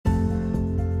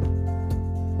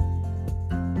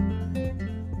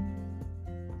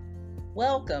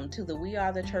Welcome to the We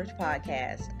Are the Church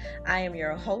podcast. I am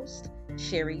your host,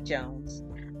 Sherry Jones.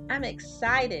 I'm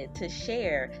excited to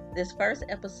share this first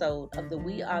episode of the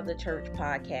We Are the Church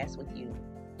podcast with you.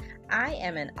 I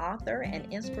am an author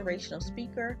and inspirational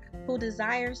speaker who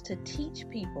desires to teach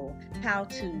people how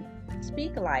to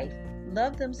speak life,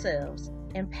 love themselves,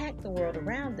 impact the world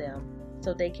around them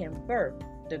so they can birth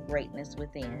the greatness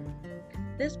within.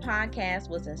 This podcast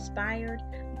was inspired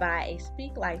by a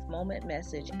Speak Life moment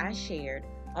message I shared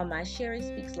on my Sherry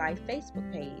Speaks Life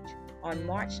Facebook page on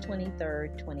March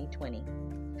 23rd, 2020.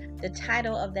 The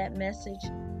title of that message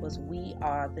was We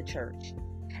Are the Church.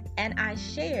 And I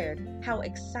shared how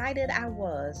excited I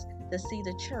was to see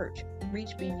the church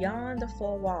reach beyond the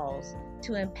four walls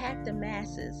to impact the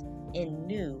masses in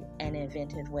new and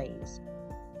inventive ways.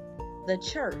 The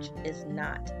church is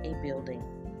not a building.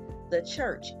 The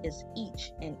church is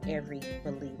each and every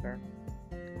believer.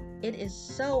 It is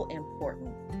so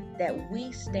important that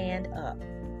we stand up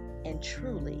and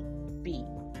truly be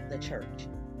the church.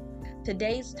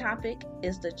 Today's topic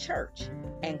is the church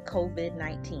and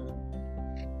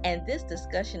COVID-19. And this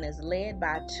discussion is led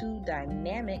by two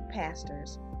dynamic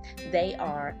pastors. They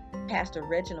are Pastor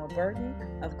Reginald Burton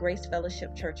of Grace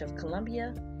Fellowship Church of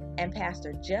Columbia and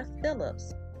Pastor Jeff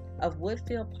Phillips of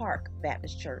Woodfield Park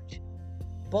Baptist Church.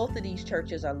 Both of these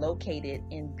churches are located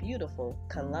in beautiful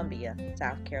Columbia,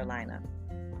 South Carolina.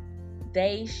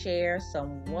 They share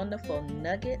some wonderful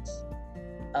nuggets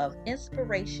of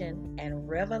inspiration and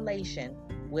revelation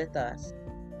with us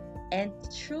and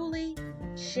truly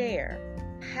share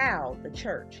how the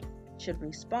church should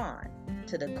respond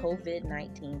to the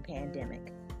COVID-19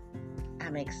 pandemic.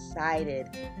 I'm excited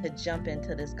to jump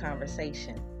into this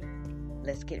conversation.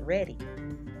 Let's get ready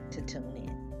to tune in.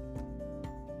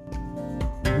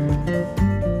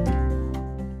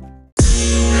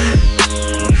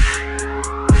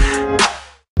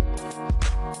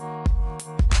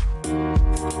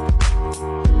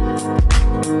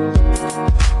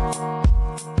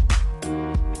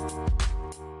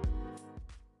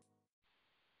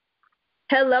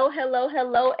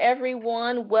 Hello,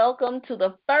 everyone. Welcome to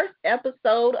the first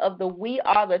episode of the We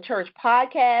Are the Church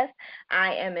podcast.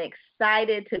 I am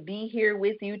excited to be here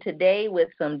with you today with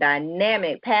some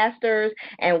dynamic pastors,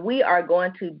 and we are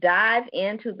going to dive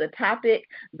into the topic,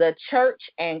 the church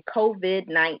and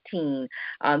COVID-19.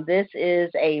 This is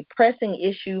a pressing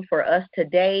issue for us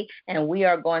today, and we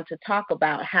are going to talk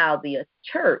about how the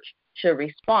church should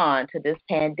respond to this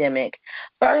pandemic.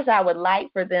 First, I would like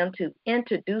for them to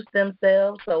introduce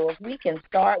themselves. So if we can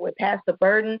start with Pastor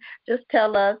Burton, just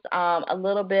tell us a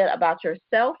little bit about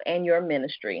yourself and your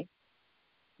ministry.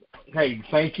 Hey,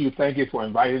 thank you for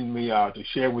inviting me to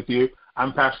share with you.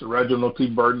 I'm Pastor Reginald T.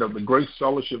 Burton of the Grace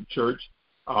Fellowship Church,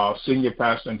 senior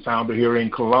pastor and founder here in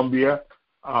Columbia.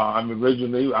 I'm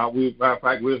originally,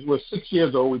 we're 6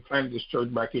 years old. We planted this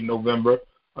church back in November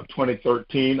of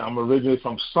 2013. I'm originally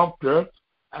from Sumter,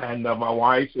 and my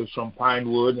wife is from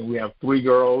Pinewood, and we have 3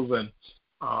 girls and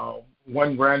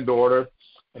one granddaughter,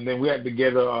 and then we had to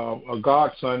get a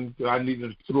godson. I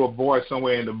needed to throw a boy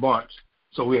somewhere in the bunch,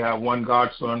 so we have one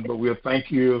godson, but we'll thank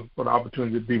you for the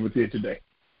opportunity to be with you today.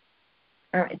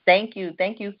 All right, thank you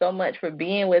so much for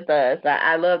being with us.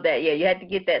 I love that. Yeah, you had to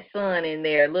get that son in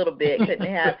there a little bit.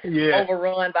 Couldn't have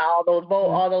overrun by all those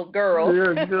girls.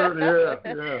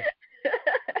 Yeah.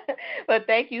 But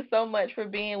thank you so much for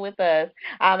being with us.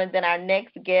 And then our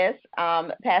next guest,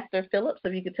 Pastor Phillips,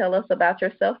 if you could tell us about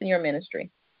yourself and your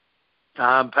ministry.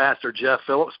 I'm Pastor Jeff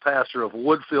Phillips, pastor of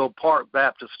Woodfield Park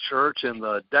Baptist Church in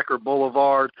the Decker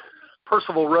Boulevard,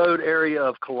 Percival Road area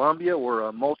of Columbia. We're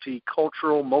a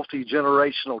multicultural,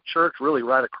 multi-generational church, really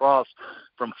right across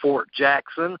from Fort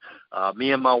Jackson.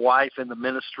 Me and my wife in the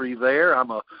ministry there.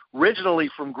 I'm originally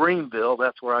from Greenville.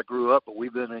 That's where I grew up, but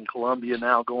we've been in Columbia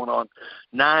now going on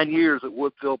 9 years at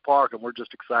Woodfield Park, and we're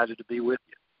just excited to be with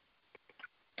you.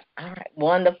 All right,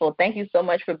 wonderful. Thank you so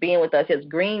much for being with us. Yes,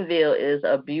 Greenville is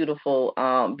a beautiful,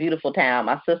 beautiful town.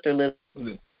 My sister lives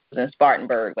in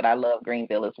Spartanburg, but I love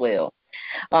Greenville as well.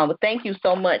 But thank you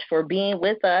so much for being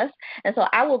with us. And so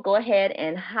I will go ahead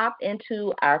and hop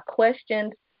into our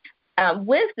questions.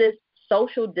 With this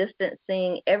social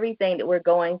distancing, everything that we're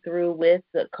going through with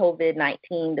the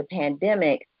COVID-19, the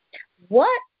pandemic,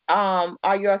 what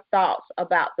are your thoughts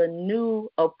about the new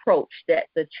approach that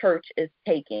the church is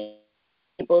taking?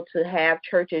 Able to have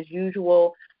church as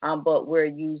usual, but we're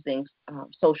using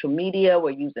social media,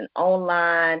 we're using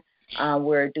online,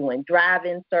 we're doing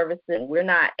drive-in services. We're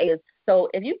not able. So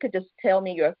if you could just tell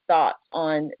me your thoughts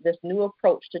on this new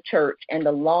approach to church and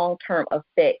the long-term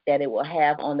effect that it will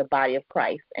have on the body of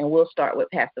Christ. And we'll start with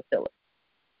Pastor Phillips.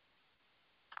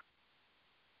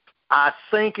 I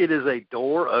think it is a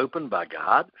door opened by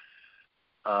God,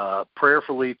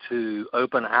 prayerfully to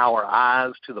open our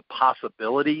eyes to the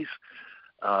possibilities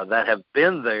that have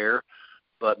been there,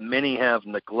 but many have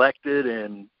neglected,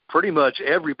 and pretty much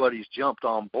everybody's jumped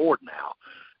on board now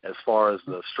as far as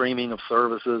the streaming of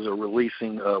services or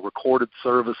releasing recorded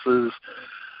services.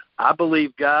 I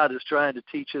believe God is trying to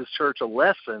teach his church a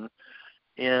lesson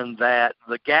in that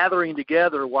the gathering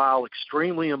together, while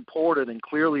extremely important and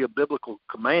clearly a biblical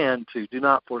command to do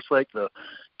not forsake the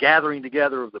gathering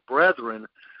together of the brethren,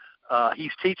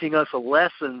 he's teaching us a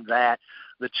lesson that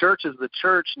the church is the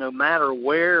church no matter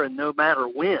where and no matter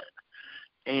when.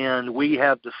 And we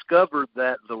have discovered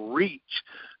that the reach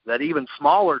that even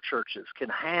smaller churches can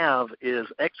have is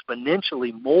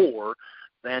exponentially more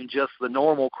than just the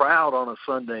normal crowd on a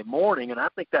Sunday morning, and I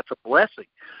think that's a blessing.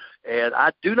 And I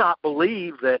do not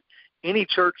believe that any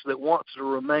church that wants to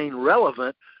remain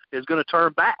relevant is going to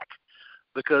turn back,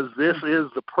 because this is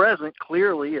the present,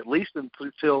 clearly, at least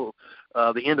until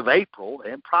the end of April,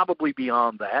 and probably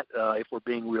beyond that, if we're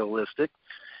being realistic.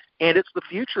 And it's the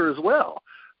future as well,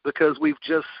 because we've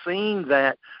just seen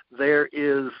that there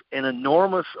is an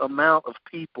enormous amount of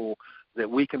people that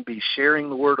we can be sharing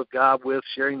the Word of God with,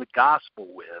 sharing the gospel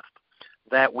with,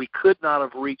 that we could not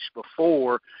have reached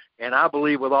before. And I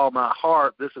believe with all my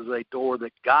heart this is a door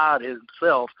that God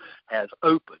himself has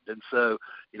opened. And so,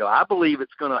 I believe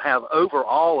it's going to have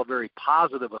overall a very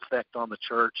positive effect on the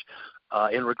church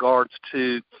in regards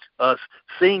to us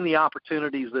seeing the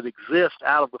opportunities that exist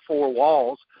out of the four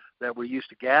walls that we're used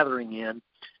to gathering in,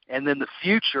 and then the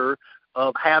future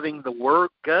of having the Word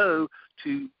go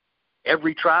to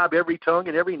every tribe, every tongue,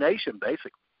 and every nation,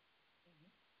 basically.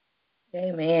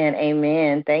 Amen.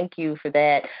 Amen. Thank you for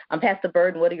that. Pastor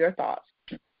Burden, what are your thoughts?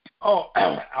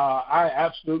 I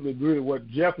absolutely agree with what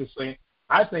Jeff is saying.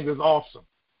 I think it's awesome.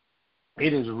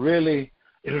 It is really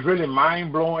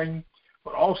mind-blowing,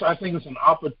 but also I think it's an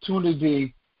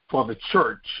opportunity for the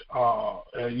church,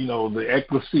 the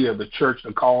ecclesia, the church,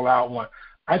 to call out one.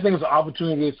 I think it's an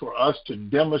opportunity for us to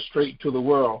demonstrate to the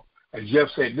world, as Jeff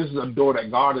said, this is a door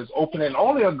that God is opening.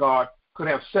 Only a God could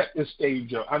have set this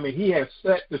stage up. I mean, he has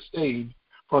set the stage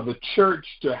for the church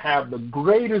to have the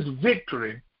greatest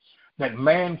victory that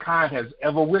mankind has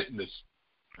ever witnessed.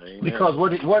 Amen. Because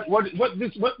what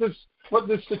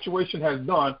this situation has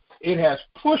done, it has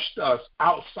pushed us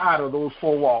outside of those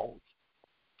four walls.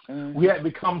 Mm-hmm. We have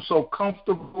become so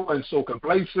comfortable and so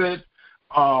complacent,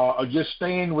 just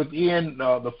staying within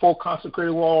the four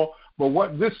consecrated wall. But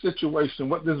what this situation,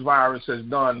 what this virus has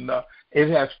done, it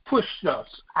has pushed us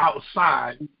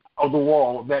outside of the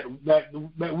wall, that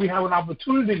we have an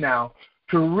opportunity now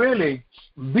to really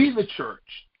be the church.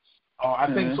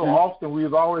 I think so often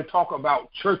we've already talked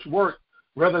about church work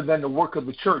rather than the work of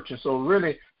the church. And so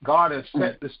really God has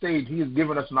set the stage. He has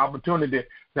given us an opportunity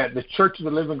that the church is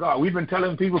the living God. We've been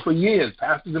telling people for years,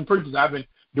 pastors and preachers, I've been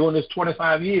doing this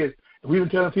 25 years, and we've been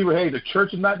telling people, hey, the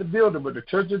church is not the building, but the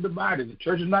church is the body. The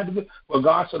church is not the building. Well,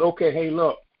 God said, okay, hey,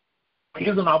 look,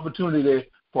 here's an opportunity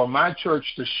for my church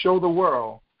to show the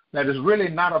world that it's really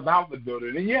not about the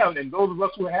building. And those of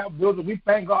us who have buildings, we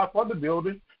thank God for the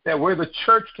building, that where the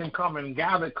church can come and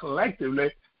gather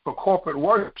collectively for corporate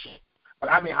work. But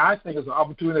I think it's an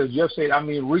opportunity, as Jeff said,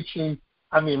 reaching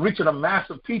a mass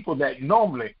of people that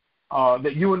normally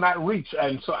that you would not reach.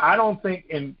 And so I don't think,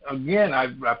 and again, I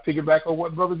piggyback on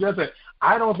what Brother Jeff said,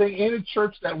 I don't think any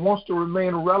church that wants to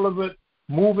remain relevant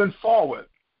moving forward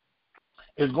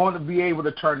is going to be able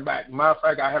to turn back. Matter of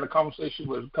fact, I had a conversation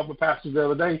with a couple of pastors the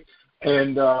other day,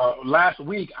 and last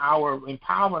week our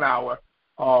Empowerment Hour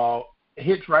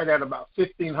hits right at about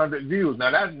 1,500 views.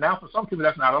 Now for some people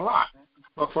that's not a lot,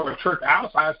 but for a church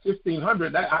outside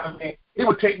 1,500, it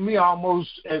would take me almost,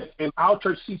 and our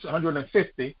church seats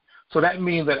 150, so that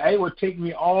means that it would take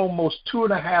me almost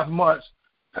 2.5 months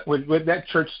with that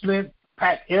church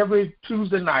packed every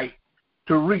Tuesday night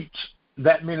to reach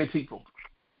that many people.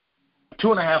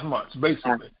 2.5 months,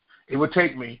 basically, it would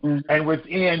take me. Mm-hmm. And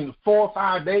within 4 or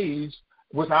 5 days,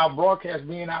 with our broadcast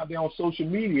being out there on social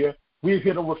media, we've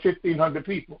hit over 1,500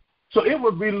 people. So it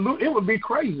would be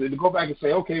crazy to go back and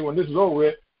say, okay, when this is over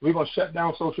with, we're going to shut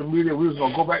down social media. We're just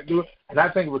going to go back to it. And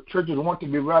I think if churches want to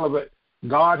be relevant,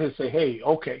 God has said, hey,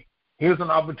 okay, here's an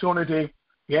opportunity.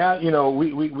 Yeah,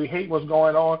 we hate what's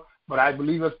going on, but I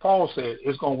believe, as Paul said,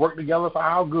 it's going to work together for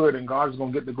our good, and God is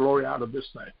going to get the glory out of this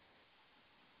thing.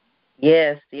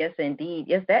 Yes, indeed.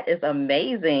 Yes, that is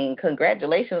amazing.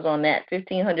 Congratulations on that.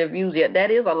 1,500 views. Yeah, that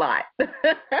is a lot.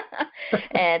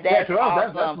 And that's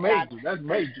awesome. That's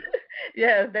major.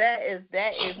 Yes, that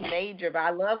is major. But I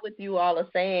love what you all are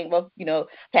saying. Well,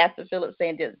 Pastor Phillips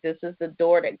saying that this is the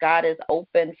door that God has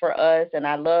opened for us, and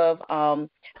I love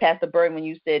Pastor Bird when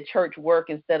you said church work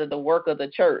instead of the work of the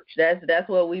church. That's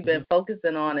what we've been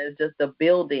focusing on, is just the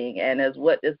building, and as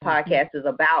what this podcast is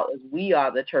about is we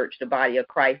are the church, the body of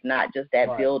Christ, not just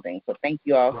that building. So thank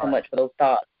you all so much for those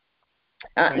thoughts.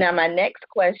 Now my next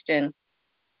question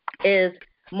is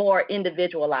more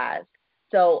individualized.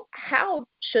 So how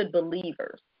should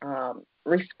believers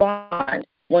respond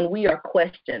when we are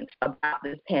questioned about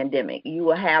this pandemic? You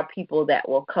will have people that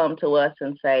will come to us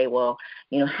and say, well,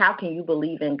 how can you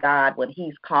believe in God when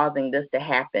he's causing this to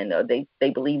happen? Or they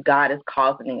believe God is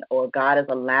causing or God is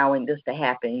allowing this to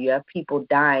happen. You have people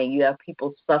dying. You have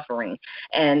people suffering.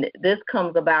 And this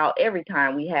comes about every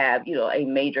time we have, a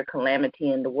major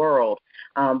calamity in the world.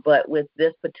 But with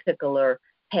this particular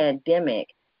pandemic,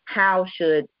 how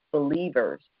should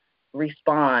believers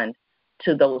respond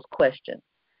to those questions?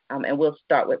 And we'll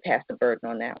start with Pastor Burton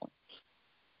on that one.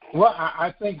 Well,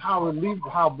 I think how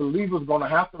believers are going to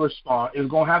have to respond is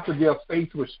going to have to be a faith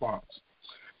response.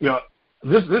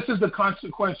 This is the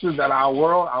consequences that our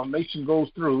world, our nation goes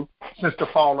through since the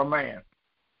fall of man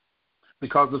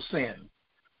because of sin.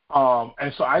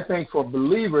 And so I think for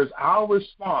believers, our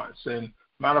response, and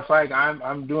matter of fact,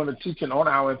 I'm doing a teaching on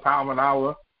our Empowerment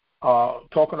Hour,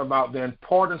 talking about the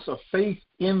importance of faith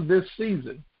in this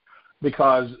season,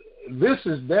 because this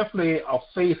is definitely a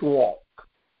faith walk.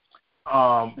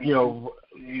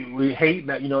 We hate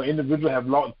that, individuals have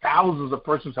lost, thousands of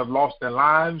persons have lost their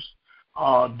lives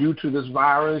due to this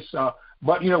virus.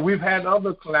 But we've had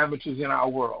other calamities in our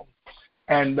world.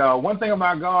 And one thing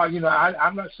about God,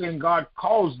 I'm not saying God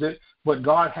caused it, but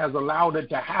God has allowed it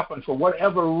to happen for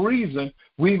whatever reason.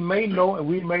 We may know and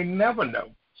we may never know.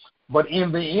 But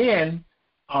in the end,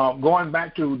 going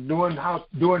back to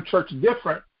doing church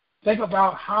different, think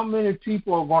about how many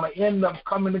people are going to end up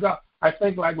coming to God. I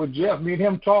think like with Jeff, me and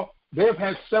him talk, they've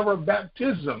had several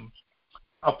baptisms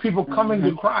of people coming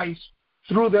to Christ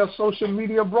through their social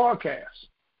media broadcasts.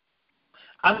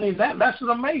 I mean, that's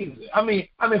amazing. I mean,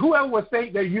 whoever would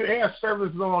think that you air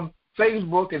services on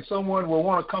Facebook and someone will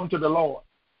want to come to the Lord?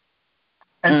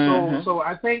 And so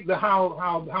I think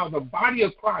how the body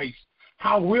of Christ,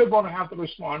 how we're going to have to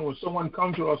respond when someone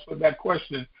comes to us with that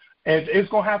question, and it's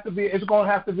going to have to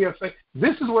be a faith.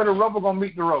 This is where the rubber going to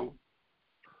meet the road.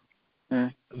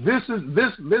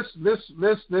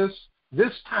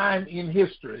 This time in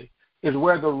history is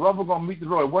where the rubber going to meet the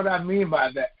road. What I mean by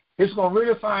that, it's going to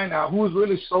really find out who's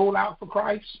really sold out for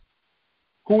Christ,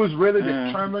 who is really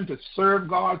determined to serve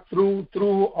God through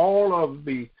all of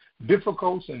the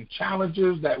difficulties and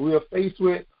challenges that we are faced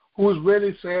with, who has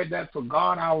really said that for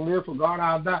God I'll live, for God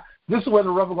I'll die. This is where the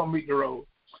rubber going to meet the road.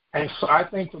 And so I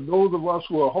think for those of us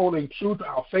who are holding true to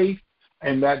our faith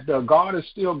and that God is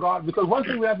still God, because one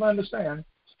thing we have to understand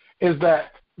is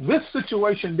that this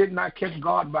situation did not catch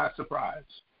God by surprise.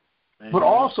 But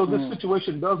also this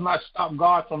situation does not stop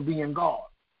God from being God.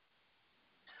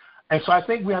 And so I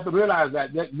think we have to realize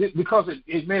that because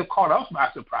it may have caught us by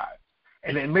surprise,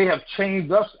 and it may have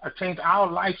changed us, or changed our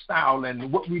lifestyle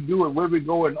and what we do and where we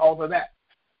go and all of that.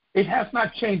 It has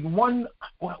not changed one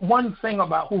thing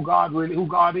about who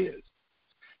God is.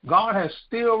 God has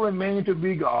still remained to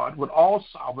be God with all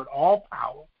sovereign, all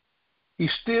power. He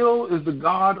still is the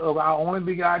God of our only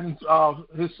begotten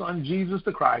His Son Jesus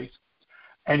the Christ.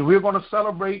 And we're going to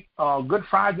celebrate Good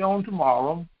Friday on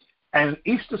tomorrow, and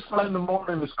Easter Sunday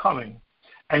morning is coming.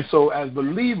 And so as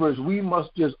believers, we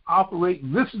must just operate.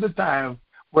 This is the time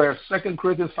where 2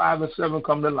 Corinthians 5 and 7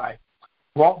 come to life.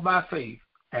 Walk by faith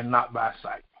and not by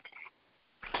sight.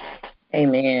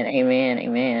 Amen, amen,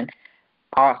 amen.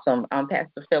 Awesome.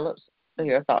 Pastor Phillips, what are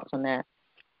your thoughts on that?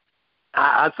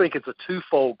 I think it's a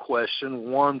twofold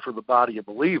question, one for the body of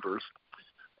believers,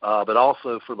 but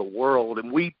also for the world.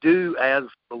 And we do, as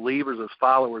believers, as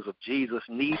followers of Jesus,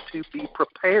 need to be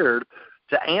prepared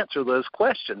to answer those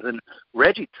questions. And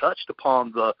Reggie touched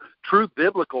upon the true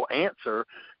biblical answer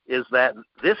is that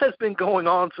this has been going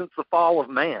on since the fall of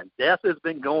man. Death has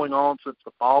been going on since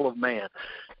the fall of man.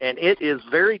 And it is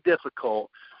very difficult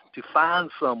to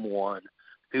find someone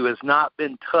who has not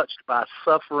been touched by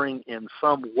suffering in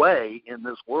some way in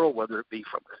this world, whether it be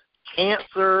from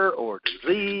cancer or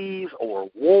disease or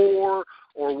war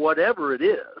or whatever it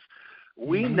is.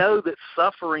 We know that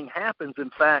suffering happens.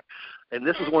 In fact, and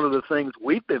this is one of the things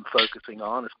we've been focusing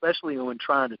on, especially when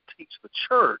trying to teach the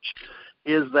church,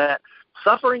 is that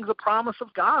suffering is a promise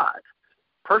of God.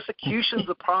 Persecution is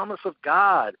a promise of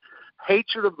God.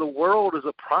 hatred of the world is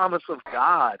a promise of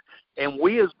God. And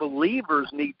we as believers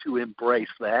need to embrace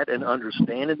that and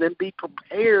understand, and then be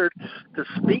prepared to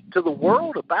speak to the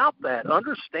world about that,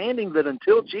 understanding that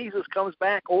until Jesus comes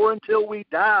back or until we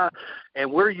die and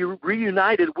we're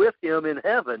reunited with him in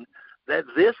heaven, that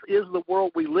this is the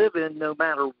world we live in no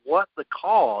matter what the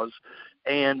cause,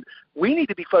 and we need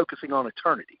to be focusing on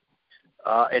eternity.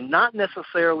 And not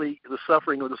necessarily the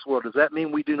suffering of this world. Does that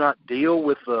mean we do not deal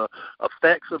with the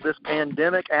effects of this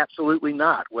pandemic? Absolutely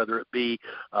not, whether it be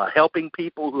helping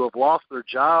people who have lost their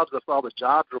jobs. I saw the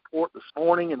jobs report this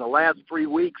morning. In the last 3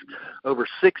 weeks, over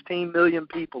 16 million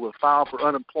people have filed for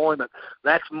unemployment.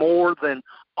 That's more than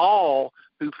all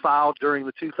who filed during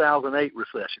the 2008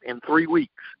 recession in 3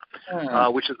 weeks,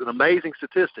 which is an amazing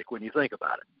statistic when you think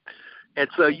about it. And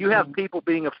so you have people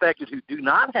being affected who do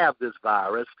not have this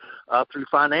virus through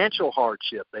financial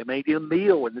hardship. They may need a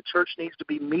meal, and the church needs to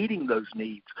be meeting those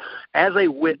needs as a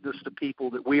witness to people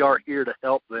that we are here to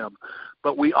help them.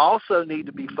 But we also need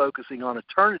to be focusing on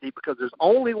eternity, because there's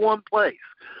only one place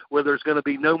where there's going to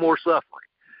be no more suffering,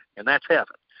 and that's heaven.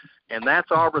 And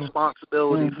that's our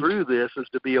responsibility through this, is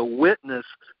to be a witness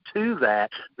to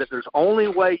that there's only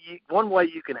one way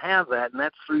you can have that, and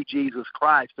that's through Jesus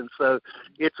Christ. And so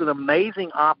it's an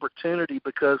amazing opportunity,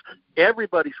 because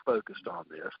everybody's focused on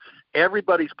this.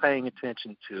 Everybody's paying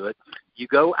attention to it. You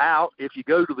go out, if you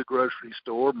go to the grocery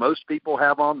store, most people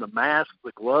have on the mask,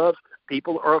 the gloves.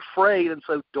 People are afraid, and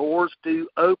so doors do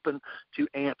open to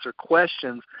answer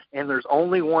questions, and there's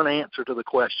only one answer to the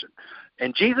question.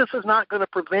 And Jesus is not going to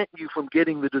prevent you from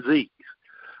getting the disease,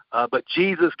 but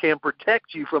Jesus can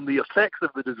protect you from the effects of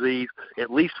the disease,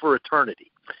 at least for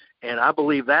eternity. And I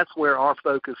believe that's where our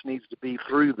focus needs to be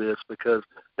through this, because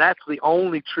that's the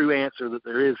only true answer that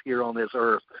there is here on this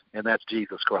earth, and that's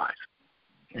Jesus Christ.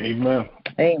 Amen.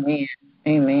 Amen.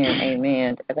 Amen.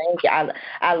 Amen. Thank you.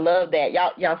 I love that.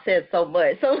 Y'all said so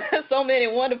much. So many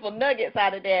wonderful nuggets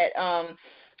out of that.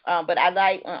 But I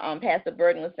like Pastor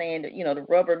Burton was saying that, the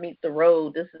rubber meets the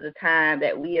road. This is a time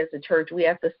that we as a church, we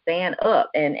have to stand up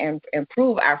and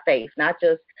prove our faith, not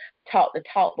just talk the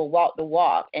talk, but walk the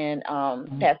walk. And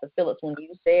Pastor Phillips, when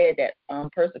you said that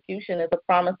persecution is a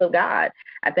promise of God,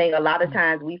 I think a lot of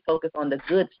times we focus on the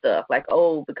good stuff, like,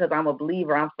 oh, because I'm a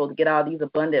believer, I'm supposed to get all these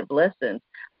abundant blessings.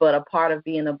 But a part of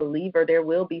being a believer, there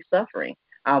will be suffering.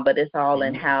 But it's all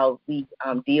in how we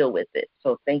deal with it.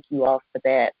 So thank you all for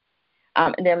that.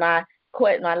 And then my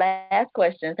last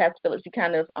question, Pastor Phillips, you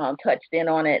kind of touched in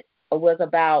on it, was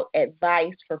about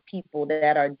advice for people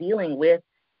that are dealing with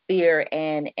fear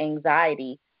and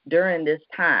anxiety during this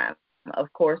time.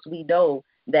 Of course, we know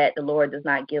that the Lord does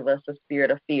not give us a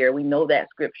spirit of fear. We know that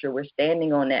scripture. We're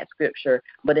standing on that scripture.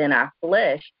 But in our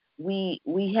flesh, we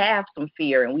have some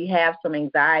fear and we have some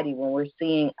anxiety when we're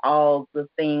seeing all the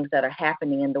things that are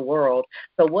happening in the world.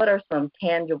 So what are some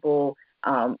tangible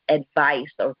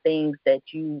advice or things that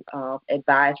you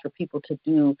advise for people to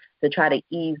do to try to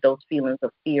ease those feelings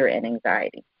of fear and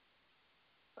anxiety?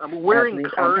 We're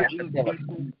encouraging people.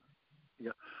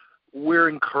 Yeah, we're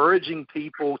encouraging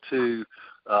people to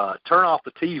turn off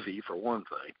the TV, for one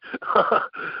thing,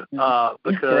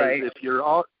 because right.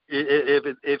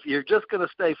 if you're just going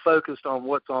to stay focused on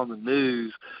what's on the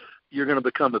news, you're going to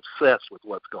become obsessed with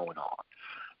what's going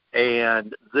on.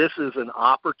 And this is an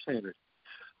opportunity,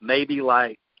 maybe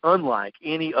unlike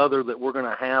any other that we're going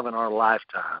to have in our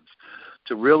lifetimes,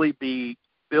 to really be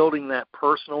building that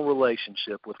personal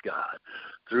relationship with God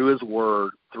through His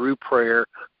Word, through prayer,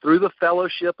 through the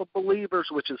fellowship of believers,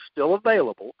 which is still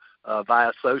available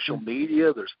via social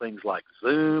media. There's things like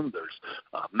Zoom.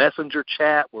 There's messenger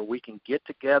chat where we can get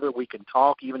together. We can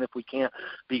talk even if we can't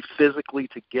be physically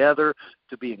together,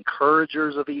 to be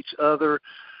encouragers of each other.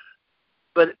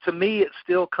 But to me, it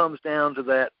still comes down to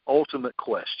that ultimate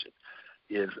question,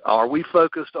 is are we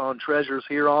focused on treasures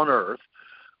here on earth,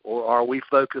 or are we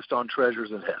focused on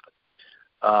treasures in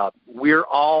heaven? We're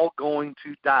all going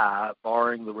to die,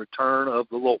 barring the return of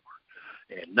the Lord.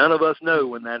 And none of us know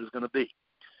when that is going to be.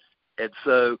 And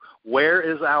so where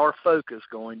is our focus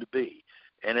going to be?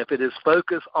 And if it is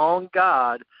focused on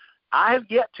God, I have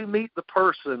yet to meet the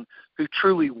person who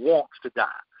truly wants to die.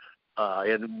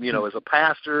 And, as a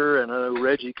pastor, and I know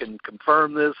Reggie can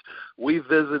confirm this, we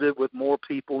visited with more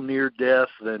people near death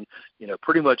than,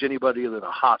 pretty much anybody than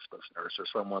a hospice nurse or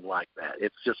someone like that.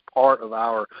 It's just part of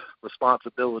our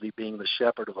responsibility being the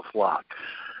shepherd of a flock.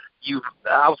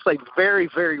 I would say, very,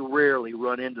 very rarely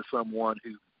run into someone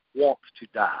who wants to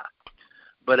die.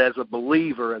 But as a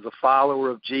believer, as a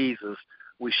follower of Jesus,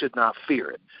 we should not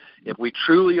fear it. If we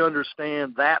truly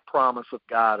understand that promise of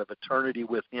God of eternity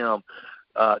with Him,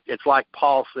 it's like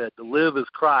Paul said, to live is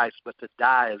Christ, but to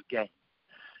die is gain.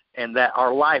 and that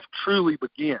our life truly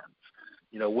begins,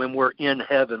 when we're in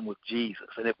heaven with Jesus.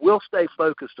 And if we'll stay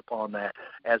focused upon that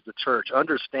as the church,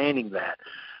 understanding that,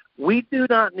 we do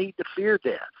not need to fear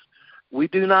death. We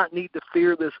do not need to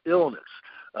fear this illness.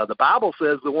 The Bible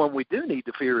says the one we do need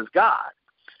to fear is God.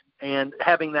 And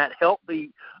having that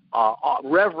healthy,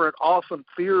 reverent, awesome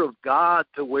fear of God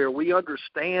to where we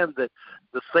understand that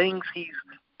the things He's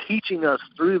teaching us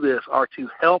through this are to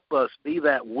help us be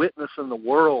that witness in the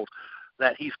world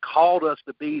that He's called us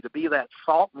to be that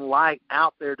salt and light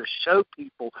out there to show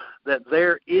people that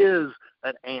there is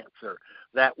an answer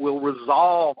that will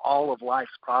resolve all of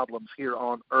life's problems here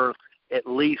on earth, at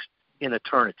least in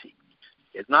eternity.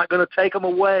 It's not going to take them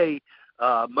away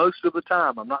most of the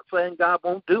time. I'm not saying God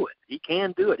won't do it. He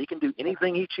can do it. He can do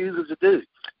anything He chooses to do.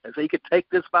 And so He could take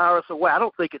this virus away. I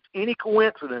don't think it's any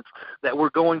coincidence that we're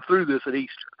going through this at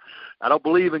Easter. I don't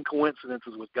believe in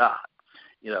coincidences with God.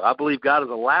 I believe God is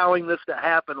allowing this to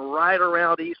happen right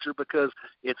around Easter because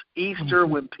it's Easter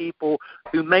when people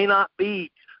who may not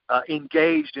be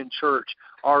engaged in church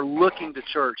are looking to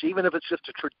church, even if it's just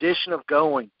a tradition of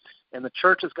going. And the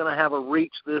church is going to have a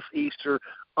reach this Easter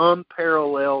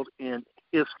unparalleled in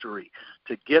history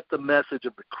to get the message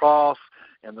of the cross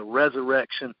and the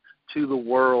resurrection to the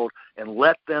world and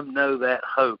let them know that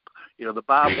hope. The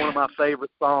Bible, one of my favorite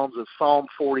psalms is Psalm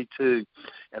 42,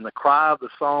 and the cry of the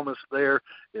psalmist there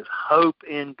is hope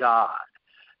in God.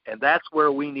 And that's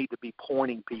where we need to be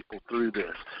pointing people through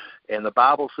this. And the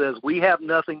Bible says we have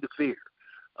nothing to fear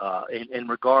in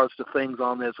regards to things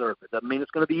on this earth. It doesn't mean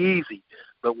it's going to be easy,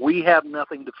 but we have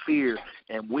nothing to fear,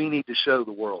 and we need to show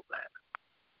the world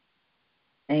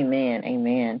that. Amen,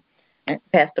 amen.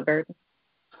 Pastor Burton?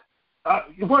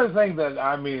 One of the things that,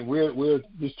 we're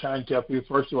just trying to tell people,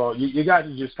 first of all, you got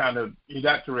to just you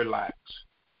got to relax.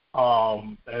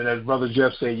 And as Brother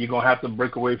Jeff said, you're going to have to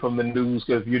break away from the news,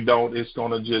 because if you don't, it's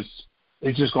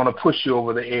just going to push you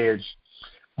over the edge.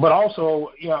 But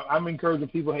also, I'm encouraging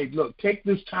people, hey, look, take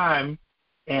this time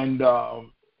and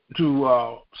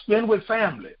to spend with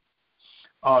family.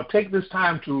 Take this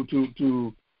time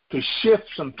to shift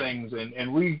some things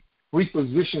and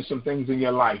reposition some things in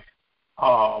your life.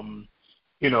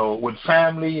 With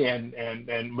family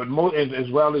but as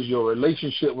well as your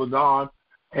relationship with God.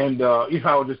 And I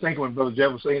was just thinking when Brother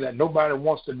Jeff was saying that nobody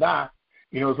wants to die.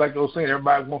 It's like they were saying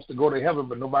everybody wants to go to heaven,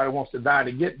 but nobody wants to die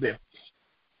to get there.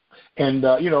 And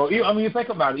you think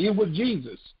about it, even with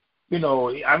Jesus, he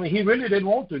really didn't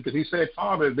want to, because He said,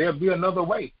 Father, there'll be another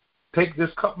way. Take this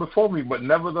cup before me, but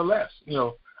nevertheless,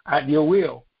 at your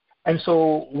will. And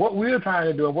so what we're trying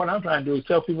to do, and what I'm trying to do, is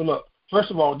tell people, look,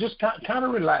 first of all, just kind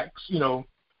of relax.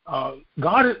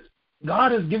 God is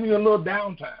giving you a little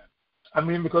downtime.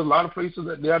 Because a lot of places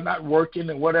that they're not working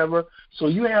and whatever, so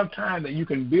you have time that you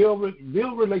can build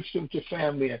relationship with your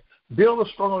family and build a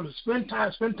strong, spend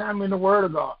time in the Word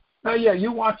of God. Now, yeah,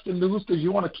 you watch the news because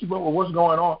you want to keep up with what's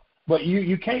going on, but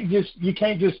you can't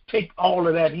just take all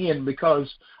of that in, because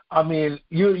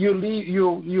you'll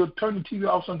turn the TV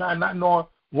off sometimes not knowing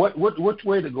which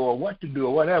way to go or what to do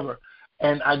or whatever.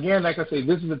 And again, like I say,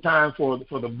 this is the time for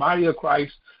the body of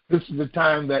Christ. This is the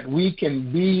time that we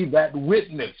can be that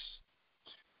witness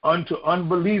unto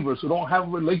unbelievers who don't have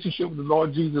a relationship with the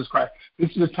Lord Jesus Christ. This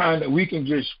is the time that we can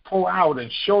just pour out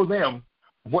and show them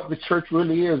what the church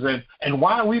really is and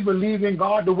why we believe in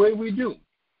God the way we do.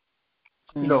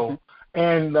 Mm-hmm.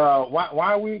 And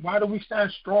why do we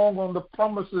stand strong on the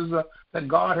promises that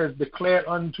God has declared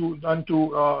unto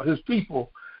His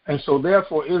people. And so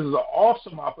therefore it is an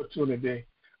awesome opportunity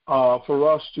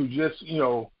for us to just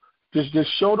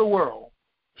show the world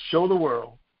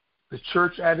the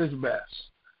church at its best.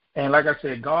 And like I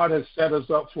said, God has set us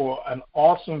up for an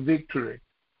awesome victory.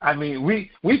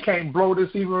 We can't blow this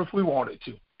even if we wanted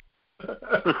to.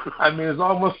 It's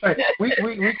almost like we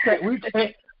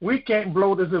can't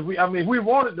blow this if we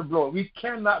wanted to blow it. We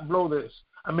cannot blow this.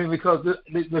 Because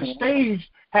the stage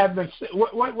has been set.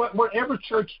 What every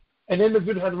church and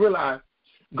individual has realized,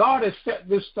 God has set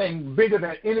this thing bigger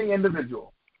than any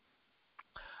individual.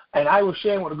 And I was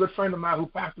sharing with a good friend of mine who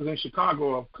pastors in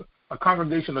Chicago, a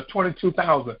congregation of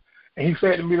 22,000. And he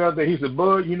said to me the other day, he said,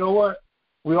 Bud, you know what?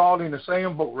 We're all in the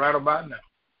same boat right about now.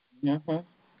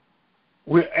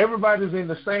 Mm-hmm. Everybody's in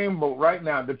the same boat right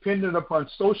now, dependent upon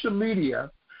social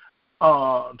media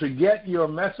to get your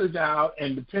message out,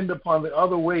 and depend upon the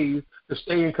other ways to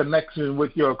stay in connection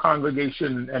with your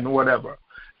congregation and whatever.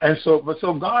 And so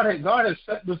God has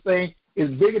set this thing.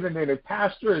 It's bigger than any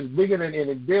pastor. It's bigger than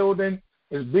any building.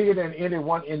 It's bigger than any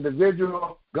one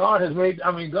individual. God has made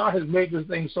this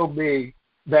thing so big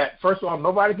that, first of all,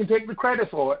 nobody can take the credit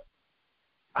for it.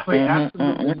 I mean,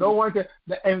 absolutely no one can,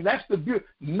 and that's the beauty.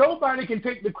 Nobody can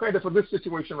take the credit for this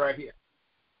situation right here.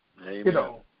 Amen. You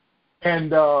know,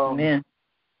 and I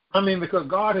mean, because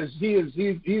God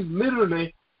he's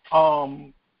literally,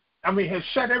 has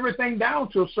shut everything down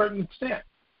to a certain extent.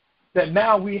 That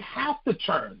now we have to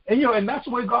turn, and and that's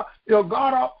the way God,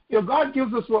 God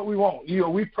gives us what we want.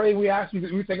 We pray, we ask,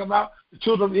 we think about the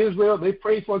children of Israel. They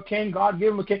prayed for a king, God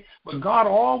gave them a king, but God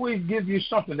always gives you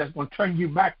something that's going to turn you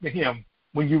back to Him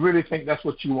when you really think that's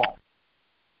what you want.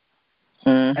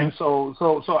 And so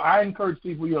I encourage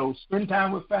people, spend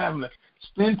time with family,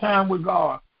 spend time with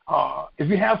God. If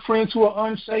you have friends who are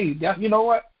unsaved, you know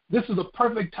what? This is the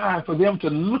perfect time for them to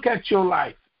look at your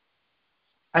life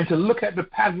and to look at the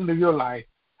pattern of your life.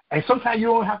 And sometimes you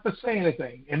don't have to say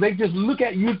anything. And they just look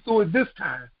at you through it this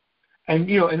time. And,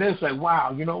 and they're like,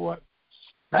 wow, you know what?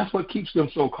 That's what keeps them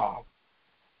so calm.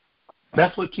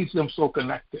 That's what keeps them so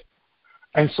connected.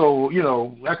 And so,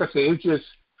 like I said, it's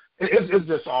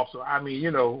just awesome. I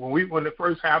mean, when it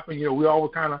first happened, we all were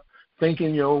kind of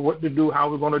thinking, what to do, how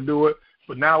we're going to do it.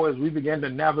 But now as we begin to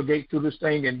navigate through this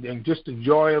thing and just the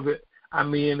joy of it,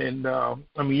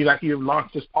 you've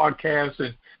launched this podcast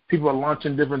and people are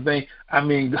launching different things. I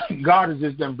mean, God has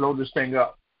just done blow this thing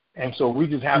up. And so we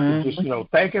just have to just,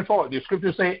 thank Him for it. The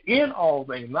scriptures say in all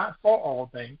things, not for all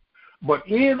things, but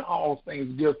in all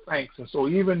things give thanks. And so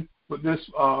even with this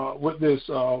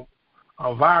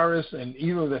virus and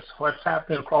even this what's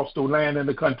happening across the land and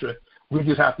the country, we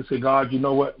just have to say, God, you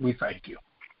know what? We thank you.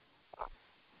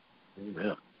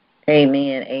 Amen.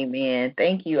 Amen.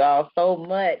 Thank you all so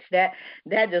much. That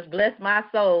just blessed my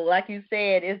soul. Like you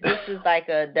said, this is like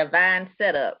a divine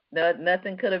setup.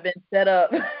 Nothing could have been set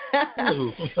up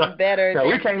better. No,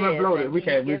 we can't blow it. We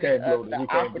can't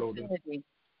blow it.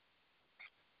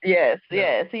 Yes.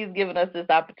 He's given us this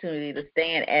opportunity to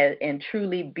stand and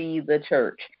truly be the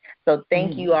church. So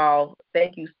thank you all.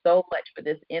 Thank you so much for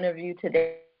this interview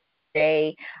today.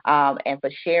 And for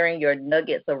sharing your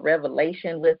nuggets of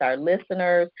revelation with our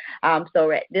listeners.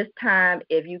 So at this time,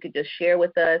 if you could just share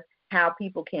with us how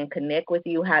people can connect with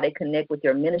you, how they connect with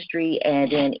your ministry, and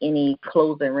then any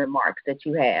closing remarks that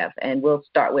you have. And we'll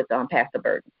start with Pastor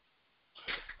Burton.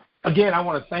 Again, I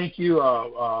want to thank you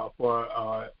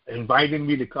for inviting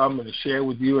me to come and to share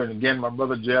with you. And again, my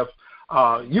brother Jeff,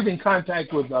 you can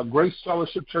contact with Grace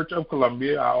Fellowship Church of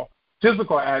Columbia. Our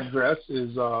physical address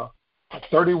is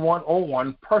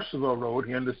 3101 Percival Road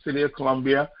here in the city of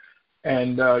Columbia.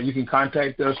 And you can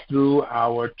contact us through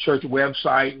our church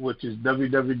website, which is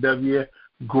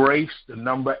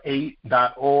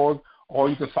www.grace8.org, or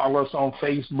you can follow us on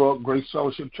Facebook, Grace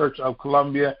Fellowship Church of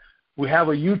Columbia. We have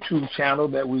a YouTube channel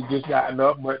that we've just gotten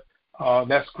up, but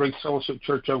that's Grace Fellowship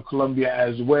Church of Columbia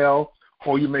as well.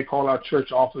 Or you may call our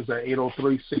church office at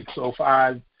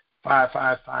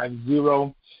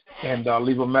 803-605-5550 and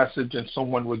leave a message, and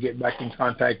someone will get back in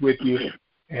contact with you.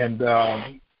 And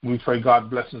we pray God's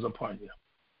blessings upon you.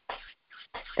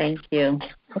 Thank you.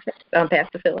 Okay.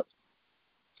 Pastor Phillips.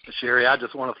 Sherry, I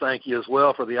just want to thank you as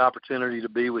well for the opportunity to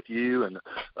be with you and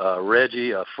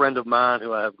Reggie, a friend of mine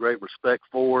who I have great respect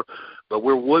for. But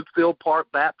we're Woodfield Park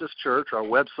Baptist Church. Our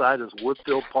website is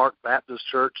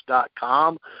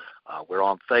woodfieldparkbaptistchurch.com. We're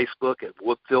on Facebook at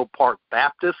Woodfield Park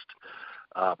Baptist.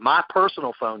 My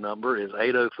personal phone number is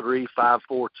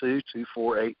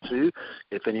 803-542-2482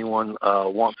 if anyone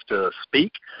wants to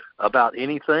speak about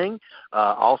anything.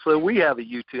 Also, we have a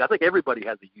YouTube. I think everybody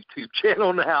has a YouTube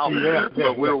channel now.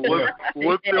 But we're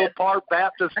Woodfield Park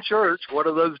Baptist Church, one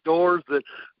of those doors that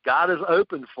God has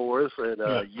opened for us,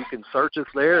 and you can search us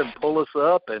there and pull us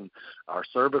up, and our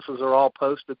services are all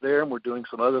posted there, and we're doing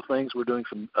some other things. We're doing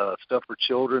some stuff for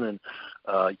children and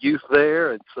youth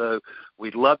there, and so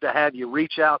we'd love to have you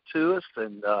reach out to us,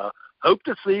 and hope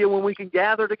to see you when we can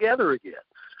gather together again.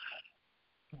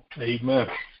 Amen.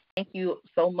 Thank you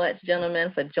so much,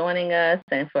 gentlemen, for joining us,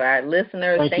 and for our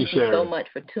listeners, thank you so much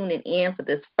for tuning in for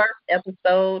this first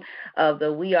episode of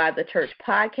the We Are the Church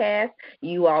podcast.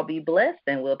 You all be blessed,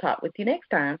 and we'll talk with you next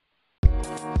time.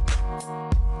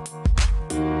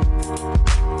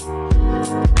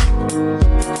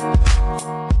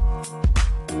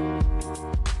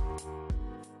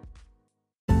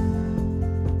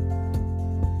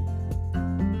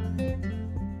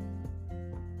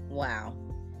 Wow.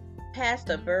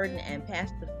 Pastor Burton and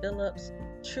Pastor Phillips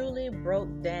truly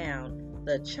broke down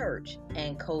the church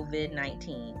and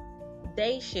COVID-19.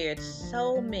 They shared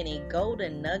so many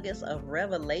golden nuggets of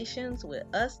revelations with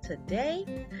us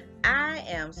today. I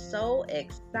am so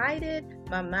excited.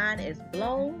 My mind is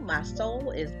blown. My soul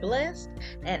is blessed.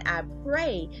 And I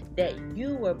pray that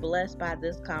you were blessed by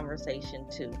this conversation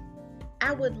too.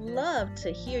 I would love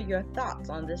to hear your thoughts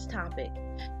on this topic.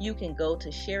 you can go to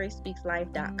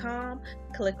sherryspeakslife.com,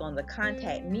 click on the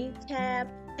Contact Me tab,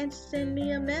 and send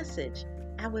me a message.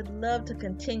 I would love to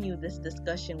continue this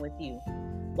discussion with you.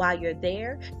 While you're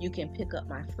there, you can pick up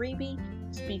my freebie,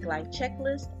 Speak Life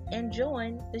Checklist, and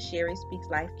join the Sherry Speaks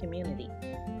Life community.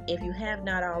 If you have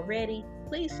not already,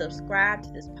 please subscribe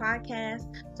to this podcast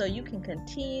so you can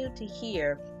continue to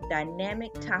hear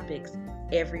dynamic topics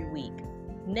every week.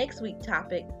 Next week's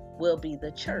topic will be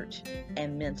the church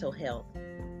and mental health.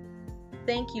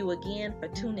 Thank you again for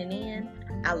tuning in.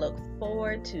 I look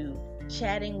forward to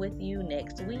chatting with you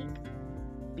next week.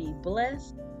 Be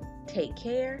blessed, take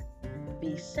care,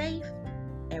 be safe,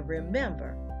 and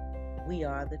remember, we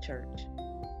are the church.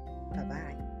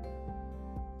 Bye-bye.